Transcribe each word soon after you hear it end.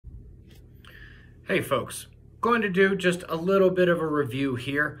Hey folks, going to do just a little bit of a review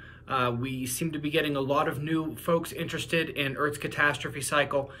here. We seem to be getting a lot of new folks interested in Earth's catastrophe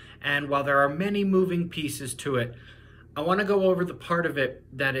cycle, and while there are many moving pieces to it, I want to go over the part of it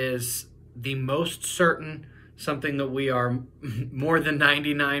that is the most certain, something that we are more than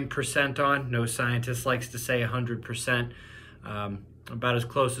 99% on. No scientist likes to say 100%. About as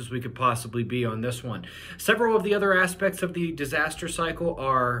close as we could possibly be on this one. Several of the other aspects of the disaster cycle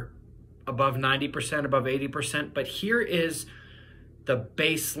are above 90%, above 80%, but here is the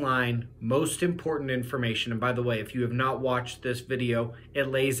baseline, most important information. And by the way, if you have not watched this video, it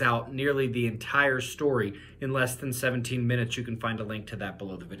lays out nearly the entire story in less than 17 minutes. You can find a link to that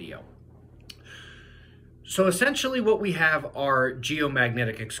below the video. So essentially what we have are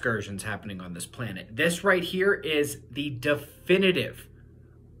geomagnetic excursions happening on this planet. This right here is the definitive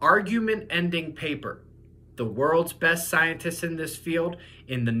argument-ending paper. The world's best scientists in this field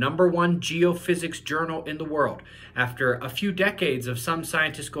in the #1 geophysics journal in the world. After a few decades of some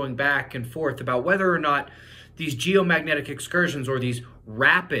scientists going back and forth about whether or not these geomagnetic excursions or these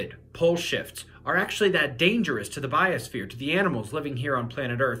rapid pole shifts are actually that dangerous to the biosphere, to the animals living here on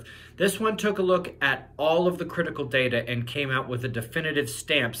planet Earth. This one took a look at all of the critical data and came out with a definitive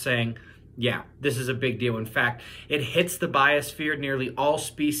stamp saying, yeah, this is a big deal. In fact, it hits the biosphere, nearly all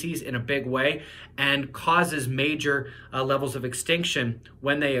species, in a big way and causes major levels of extinction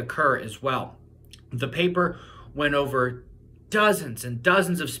when they occur as well. The paper went over dozens and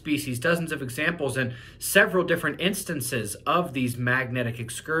dozens of species, dozens of examples, and several different instances of these magnetic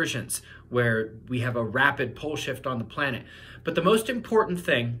excursions where we have a rapid pole shift on the planet. But the most important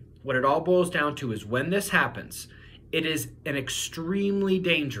thing, what it all boils down to, is when this happens, it is an extremely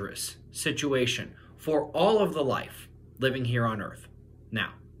dangerous situation for all of the life living here on Earth.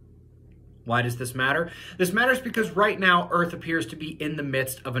 Now, why does this matter? This matters because right now Earth appears to be in the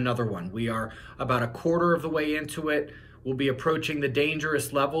midst of another one. We are about a quarter of the way into it. We'll be approaching the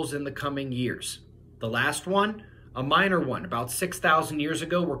dangerous levels in the coming years. The last one, a minor one, about 6,000 years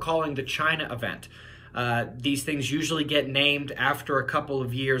ago, we're calling the China event. These things usually get named after a couple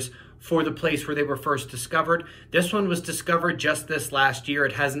of years for the place where they were first discovered. This one was discovered just this last year.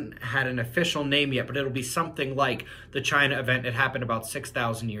 It hasn't had an official name yet, but it'll be something like the China event. It happened about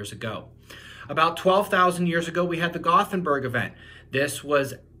 6,000 years ago. About 12,000 years ago, we had the Gothenburg event. This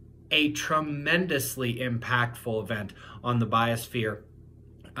was a tremendously impactful event on the biosphere.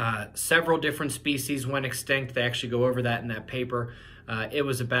 Several different species went extinct. They actually go over that in that paper. It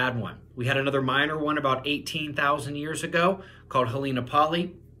was a bad one. We had another minor one about 18,000 years ago called Helena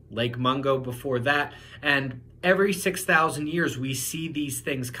Pali, Lake Mungo before that, and every 6,000 years we see these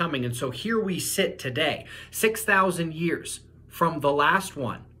things coming. And so here we sit today, 6,000 years from the last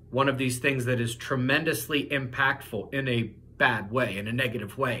one of these things that is tremendously impactful in a bad way, in a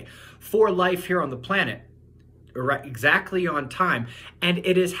negative way, for life here on the planet, exactly on time. And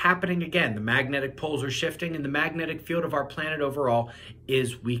it is happening again. The magnetic poles are shifting and the magnetic field of our planet overall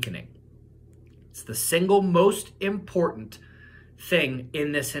is weakening. It's the single most important thing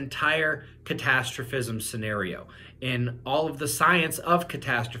in this entire catastrophism scenario. In all of the science of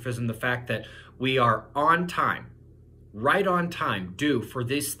catastrophism, the fact that we are on time, right on time, due for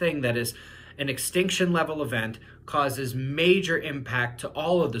this thing that is an extinction level event, causes major impact to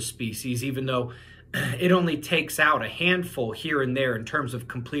all of the species, even though it only takes out a handful here and there in terms of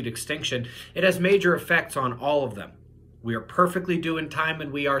complete extinction. It has major effects on all of them. We are perfectly due in time,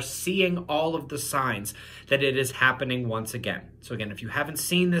 and we are seeing all of the signs that it is happening once again. So again, if you haven't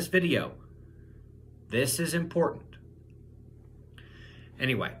seen this video, this is important.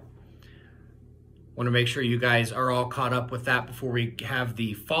 Anyway, want to make sure you guys are all caught up with that before we have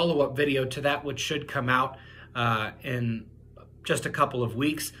the follow-up video to that, which should come out in just a couple of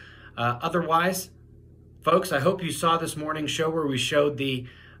weeks. Otherwise, folks, I hope you saw this morning's show where we showed the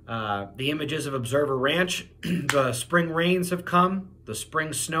images of Observer Ranch. The spring rains have come. The spring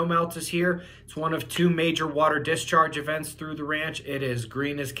snowmelt is here. It's one of 2 major water discharge events through the ranch. It is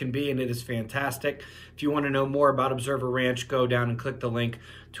green as can be, and it is fantastic. If you want to know more about Observer Ranch, go down and click the link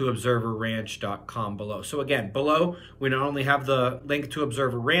to observerranch.com below. So again, below, we not only have the link to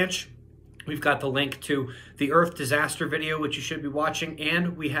Observer Ranch, we've got the link to the Earth disaster video, which you should be watching,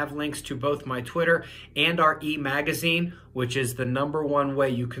 and we have links to both my Twitter and our e-magazine, which is the #1 way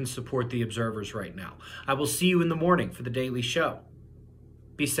you can support the observers right now. I will see you in the morning for the daily show.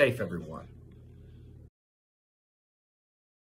 Be safe, everyone.